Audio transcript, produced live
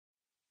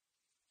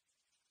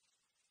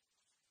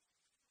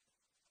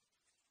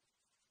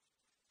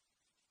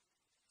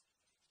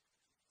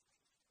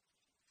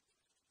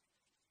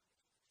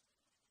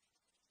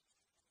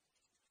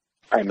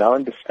I now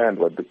understand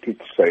what the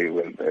kids say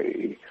when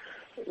they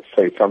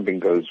say something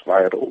goes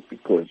viral,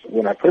 because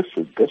when I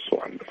posted this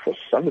one, for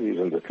some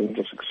reason the thing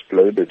just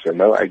exploded. So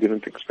no, I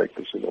didn't expect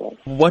this at all.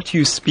 What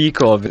you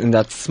speak of in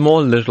that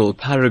small little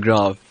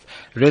paragraph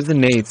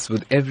resonates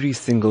with every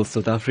single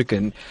South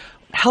African.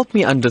 Help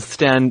me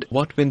understand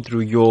what went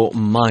through your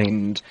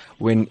mind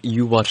when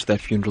you watched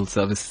that funeral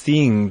service,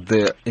 seeing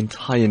the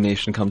entire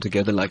nation come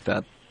together like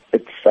that.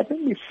 It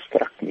suddenly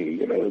struck me,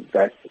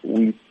 that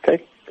we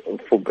take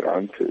for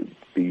granted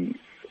the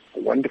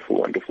wonderful,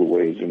 wonderful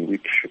ways in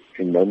which,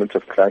 in moments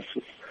of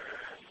crisis,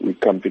 we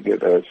come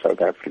together as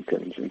South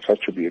Africans in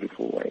such a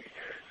beautiful way.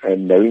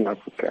 And knowing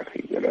Uncle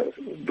Kathy,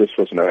 this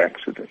was no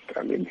accident.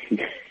 I mean,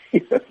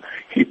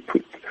 he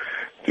put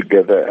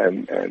together,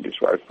 and his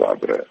wife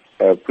Barbara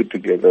put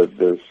together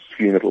this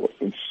funeral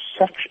in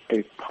such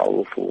a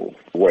powerful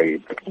way,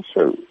 but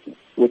also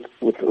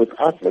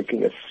without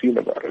making a scene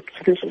about it.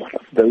 So there's a lot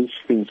of those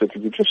things that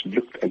if you just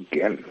looked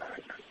again,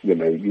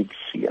 you'd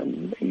see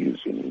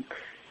amazing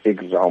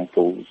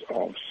examples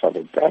of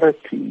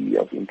solidarity,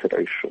 of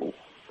interracial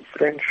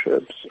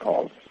friendships,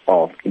 of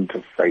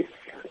interfaith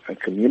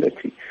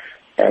community.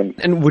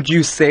 And would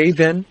you say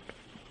then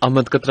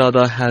THAT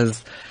Kathrada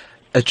has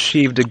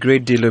achieved a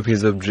great deal of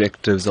his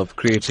objectives of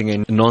creating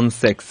a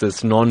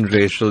non-sexist,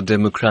 non-racial,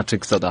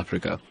 democratic South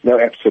Africa? No,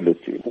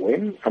 absolutely.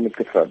 When THAT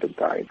Kathrada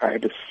died, I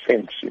had a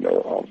sense,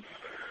 of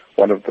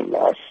one of the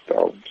last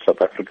of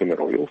South African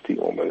royalty,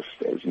 almost,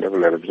 as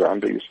Neville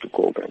Alexander used to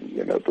call them,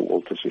 the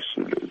Walter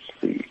Sisulus,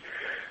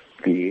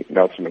 the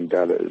Nelson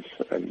Mandelas,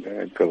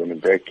 and Govan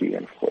Mbeki,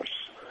 and of course,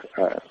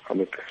 THAT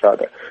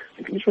Kathrada.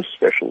 These were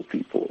special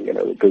people,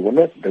 they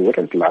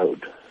weren't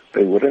loud,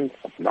 they weren't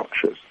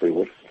obnoxious, they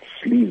weren't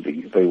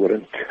sleazy, they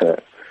weren't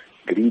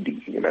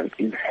greedy,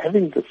 in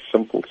having this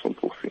simple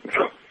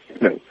funeral,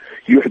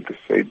 you at the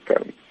same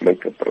time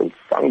make a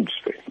profound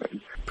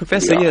statement.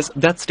 Professor, yes,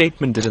 that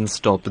statement didn't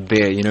stop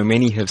there.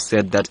 Many have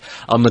said that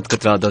THAT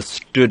Kathrada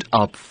stood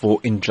up for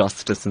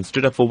injustice and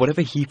stood up for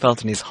whatever he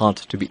felt in his heart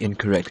to be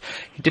incorrect.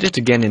 He did it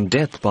again in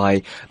death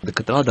by the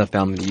Kathrada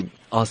family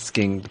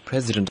asking the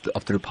President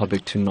of the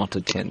Republic to not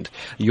attend.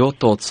 Your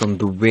thoughts on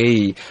the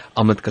way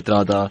THAT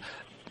Kathrada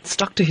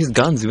stuck to his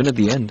guns even at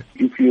the end?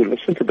 If you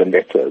listen to the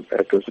letter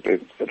that was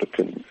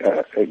written,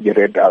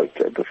 read out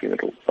at the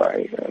funeral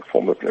by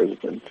former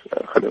President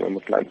Kgalema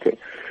Motlanthe,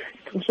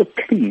 it was a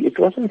plea. It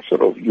wasn't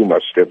sort of, you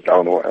must step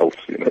down or else,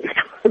 It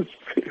was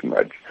very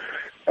much,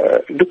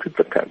 look at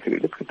the country,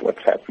 look at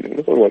what's happening,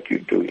 look at what you're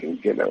doing,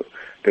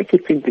 Don't you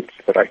think it's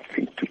the right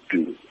thing to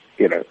do,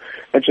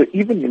 And so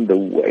even in the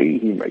way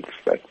he makes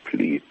that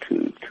plea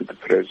to the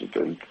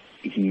President,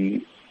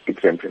 he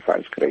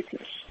exemplifies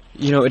greatness.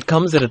 It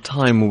comes at a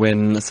time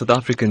when South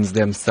Africans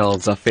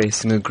themselves are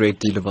facing a great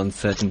deal of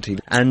uncertainty.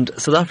 And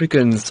South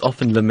Africans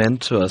often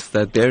lament to us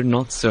that they're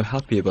not so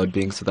happy about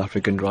being South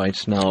African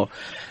right now.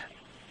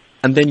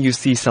 And then you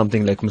see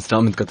something like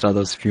Mr. THAT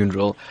Kathrada's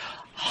funeral.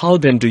 How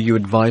then do you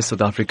advise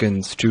South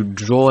Africans to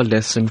draw a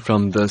lesson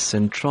from this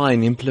and try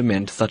and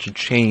implement such a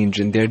change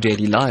in their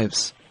daily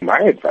lives? My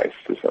advice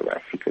to South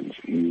Africans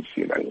is,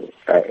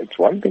 it's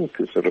one thing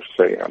to sort of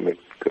say, THAT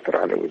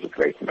Kathrada was a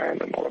great man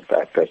and all of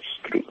that. That's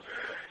true.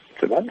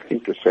 It's another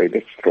thing to say,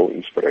 let's draw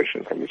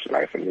inspiration from his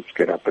life and let's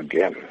get up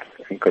again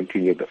and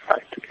continue the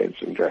fight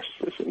against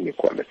injustice,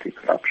 inequality,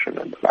 corruption,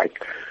 and the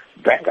like.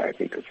 That, I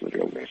think, is the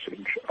real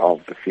message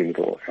of the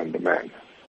funeral and the man.